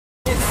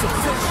It's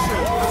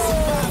official. I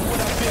survived what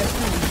I've been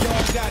through.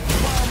 Y'all got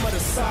drama, the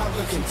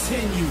saga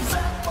continues.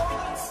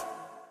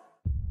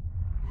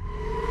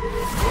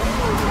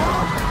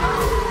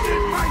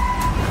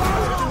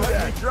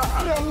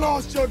 You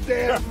lost your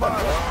damn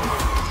mind.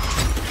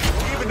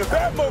 Even the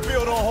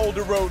Batmobile don't hold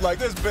the road like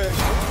this big.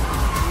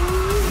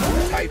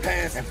 Tight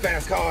pants and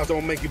fast cars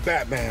don't make you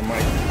Batman,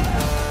 Mike.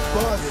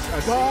 Buzz.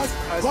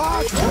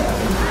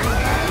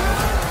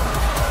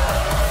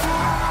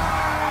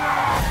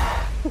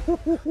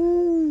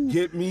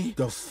 Get me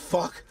the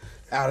fuck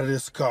out of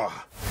this car.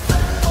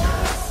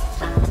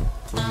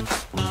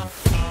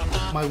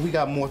 Mike, we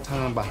got more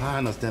time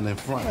behind us than in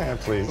front. Man,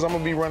 please. I'm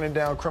gonna be running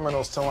down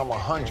criminals till I'm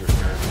 100.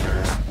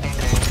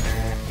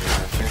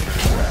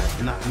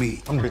 Not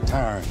me. I'm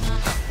retiring.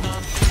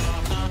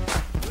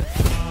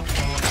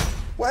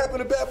 What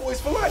happened to Bad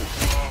Boys for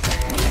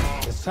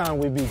Life? It's time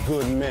we be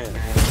good men.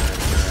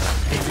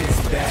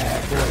 It's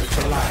Bad Boys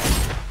for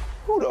Life.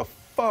 Who the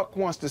fuck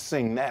wants to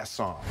sing that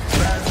song?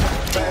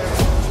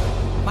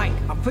 Mike,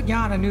 I'm putting you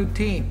on a new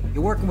team.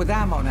 You're working with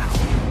Ammo now.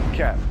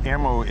 Cap,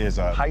 Ammo is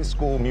a high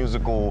school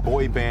musical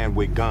boy band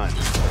with guns.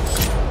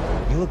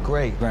 You look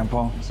great,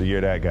 Grandpa. So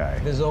you're that guy.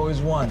 There's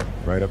always one.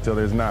 Right up till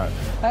there's not.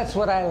 That's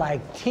what I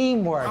like,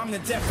 teamwork. I'm the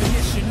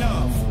definition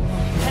of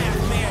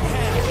half man,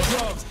 half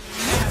drugs.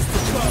 Master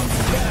drugs,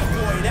 bad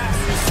boy, that's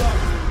what's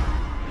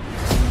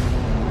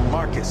up.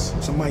 Marcus,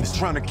 somebody's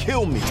trying to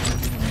kill me.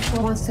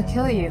 Who wants to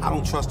kill you? I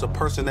don't trust a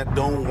person that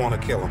don't want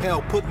to kill him.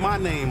 Hell, put my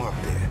name up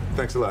there.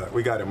 Thanks a lot.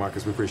 We got it,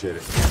 Marcus. We appreciate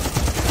it.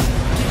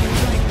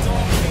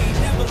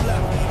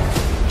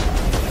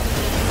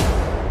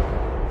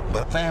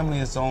 But family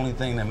is the only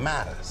thing that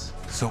matters.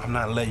 So I'm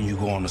not letting you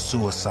go on a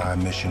suicide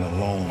mission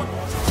alone.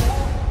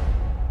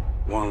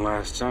 One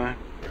last time.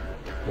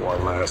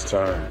 One last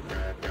time.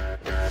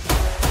 It's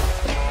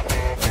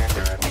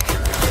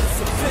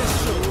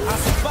official. I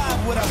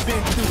survived what I've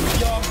been through.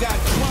 Y'all got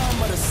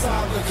drama, the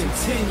saga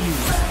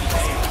continues.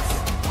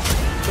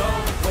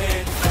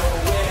 Going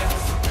nowhere.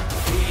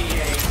 We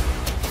ain't.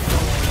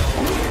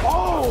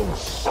 Oh,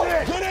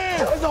 shit! Get in!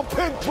 There's a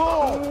pit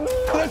bull!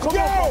 Let's go!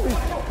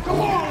 Come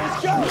on,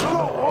 let's go! Come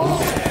on! Oh.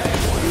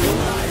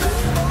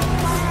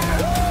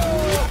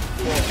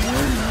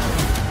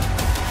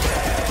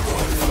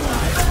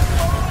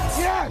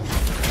 Yes!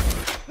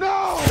 No!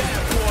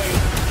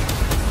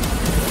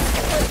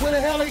 Where the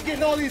hell are you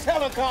getting all these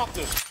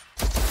helicopters?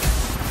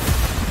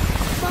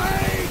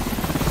 Mike!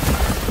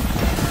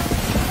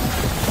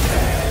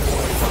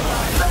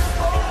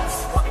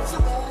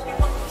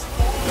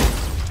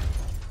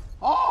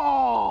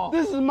 Oh!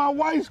 This is my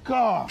wife's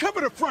car.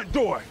 Cover the front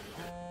door.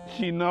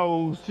 She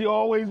knows. She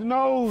always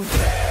knows.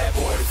 Bad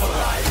boy for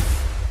life.